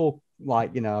until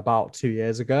like, about 2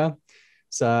 years ago.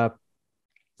 So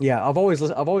yeah, I've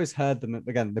always heard them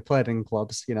again. They played in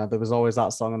clubs, there was always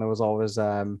that song and there was always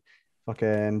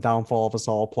fucking Downfall of Us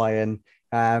All playing.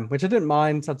 Which I didn't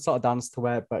mind. I'd sort of danced to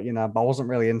it, but I wasn't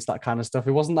really into that kind of stuff.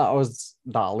 It wasn't that I was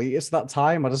that elitist at that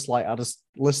time. I just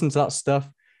listened to that stuff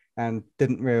and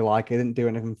didn't really like it. It didn't do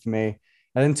anything for me.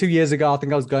 And then 2 years ago, I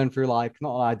think I was going through like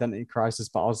not an identity crisis,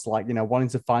 but I was like, wanting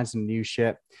to find some new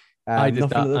shit. Nothing at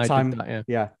the I did time, that, yeah.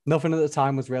 yeah, nothing at the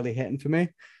time was really hitting for me.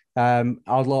 I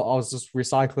was just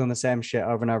recycling the same shit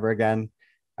over and over again.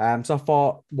 So I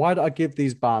thought, why don't I give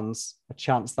these bands a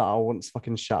chance that I once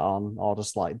fucking shut on or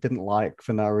just like didn't like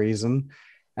for no reason?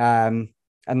 And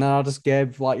then I just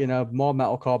gave like, more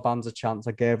metalcore bands a chance.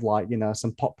 I gave like,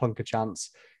 some pop punk a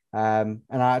chance. And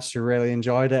I actually really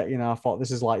enjoyed it. I thought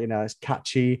this is like, it's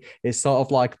catchy. It's sort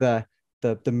of like the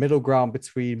middle ground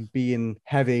between being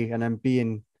heavy and then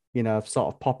being,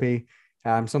 sort of poppy.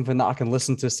 Something that I can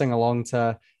listen to, sing along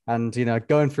to, and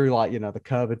going through like the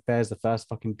COVID phase, the first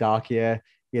fucking dark year,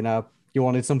 you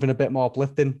wanted something a bit more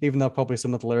uplifting, even though probably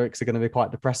some of the lyrics are going to be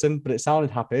quite depressing, but it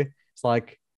sounded happy. It's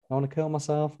like, I want to kill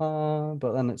myself,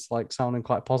 but then it's like sounding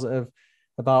quite positive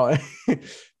about it.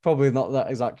 Probably not that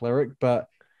exact lyric, but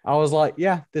I was like,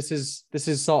 yeah, this is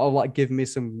sort of like giving me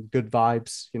some good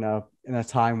vibes, in a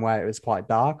time where it was quite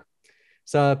dark.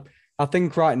 So I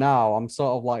think right now I'm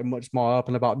sort of like much more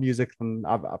open about music than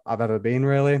I've ever been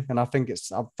really. And I think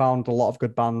I've found a lot of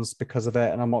good bands because of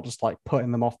it. And I'm not just like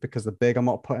putting them off because they're big. I'm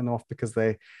not putting them off because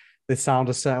they sound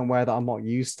a certain way that I'm not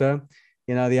used to.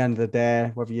 At the end of the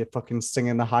day, whether you're fucking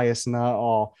singing the highest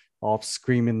note or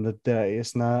screaming the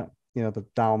dirtiest note, the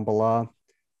down below,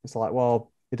 it's like,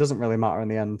 well, it doesn't really matter in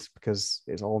the end because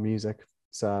it's all music.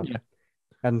 So, Yeah.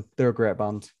 and they're a great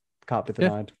band. Can't be Yeah.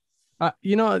 denied.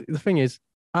 You know, the thing is,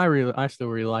 I still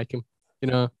really like him. You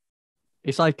know,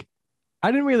 it's like I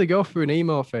didn't really go through an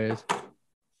emo phase,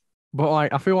 but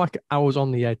like I feel like I was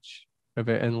on the edge of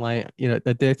it, and like you know,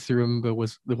 the Day to Remember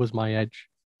was my edge.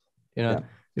 You know, Yeah.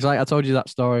 it's like I told you that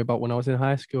story about when I was in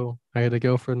high school. I had a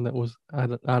girlfriend that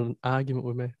had an argument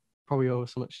with me, probably over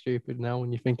something stupid now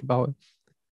when you think about it.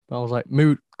 But I was like,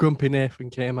 mood. Grumpy Nathan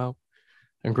came out,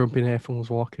 and Grumpy Nathan was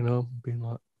walking home, being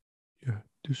like, "Yeah,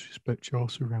 disrespect your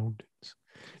surroundings."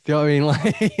 Do you know what I mean?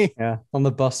 Like, Yeah. On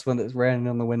the bus when it's raining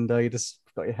on the window, you just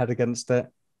got your head against it.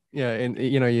 yeah, and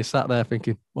you know, you sat there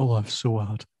thinking, "Oh, life's so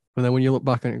hard," but then when you look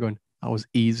back on it, going, "That was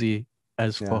easy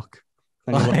as Yeah. fuck."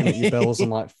 And you're looking at your bills and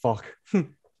Like, like, fuck.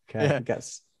 Okay, yeah, it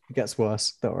gets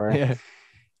worse. Don't worry. yeah,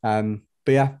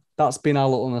 But yeah, that's been our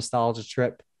little nostalgia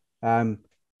trip.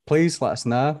 Please let us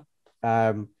know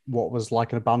what was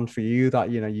like in a band for you that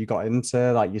you got into,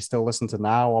 that you still listen to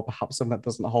now, or perhaps something that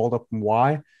doesn't hold up and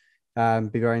why.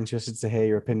 Be very interested to hear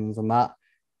your opinions on that.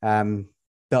 Um,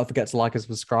 don't forget to like and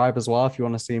subscribe as well if you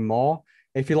want to see more.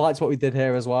 If you liked what we did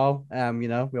here as well, we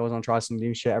always want to try some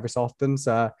new shit every so often.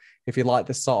 So if you like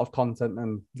this sort of content,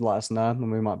 then let us know, and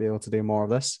we might be able to do more of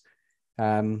this.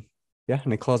 Yeah,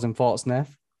 any closing thoughts,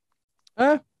 Nev?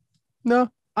 no,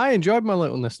 I enjoyed my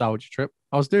little nostalgia trip.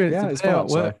 I was doing it Yeah, it's today fun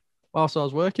at work actually. whilst I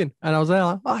was working, and I was there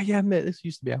like, "Oh yeah, mate, this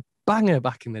used to be a banger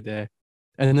back in the day."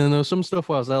 And then there was some stuff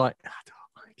where I was there like, "I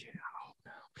don't like it at all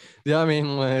now." You know what I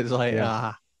mean? Where it's like,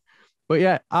 Yeah, But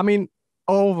yeah, I mean,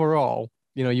 overall,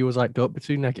 you know, you was like, "Don't be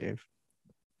too negative,"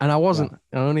 and I yeah. wasn't.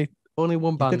 And only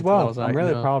one You did band that I well. was I'm like,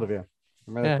 really no, proud of you.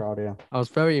 I'm really yeah, proud of you. I was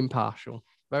very impartial,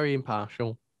 very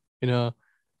impartial. You know,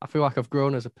 I feel like I've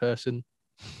grown as a person.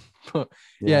 But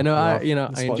yeah, Yeah, no, you have.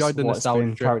 I That's enjoyed the what it's nostalgia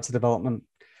been, trip. character development.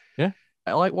 Yeah,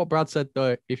 I like what Brad said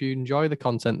though. If you enjoy the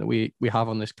content that we have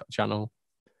on this channel,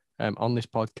 on this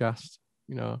podcast,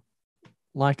 you know,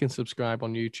 like and subscribe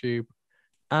on YouTube,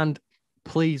 and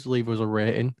please leave us a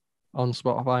rating on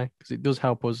Spotify because it does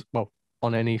help us. Well,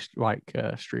 on any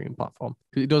streaming platform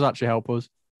because it does actually help us.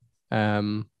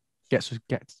 Gets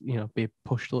be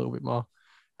pushed a little bit more.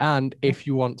 And Yeah. if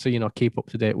you want to keep up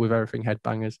to date with everything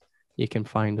Headbangers, you can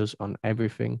find us on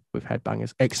everything with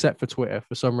Headbangers except for Twitter.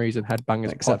 For some reason,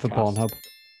 Headbangers Except for podcast.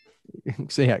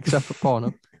 Pornhub. So yeah, except for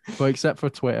Pornhub, but except for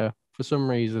Twitter, for some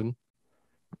reason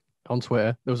on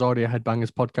Twitter there was already a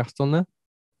Headbangers podcast on there,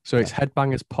 so Yeah. it's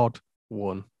Headbangers Pod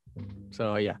 1.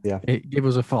 So yeah, Yeah, give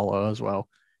us a follow as well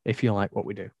if you like what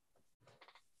we do.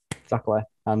 exactly.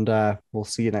 And we'll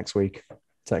see you next week.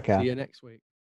 Take care. See you next week.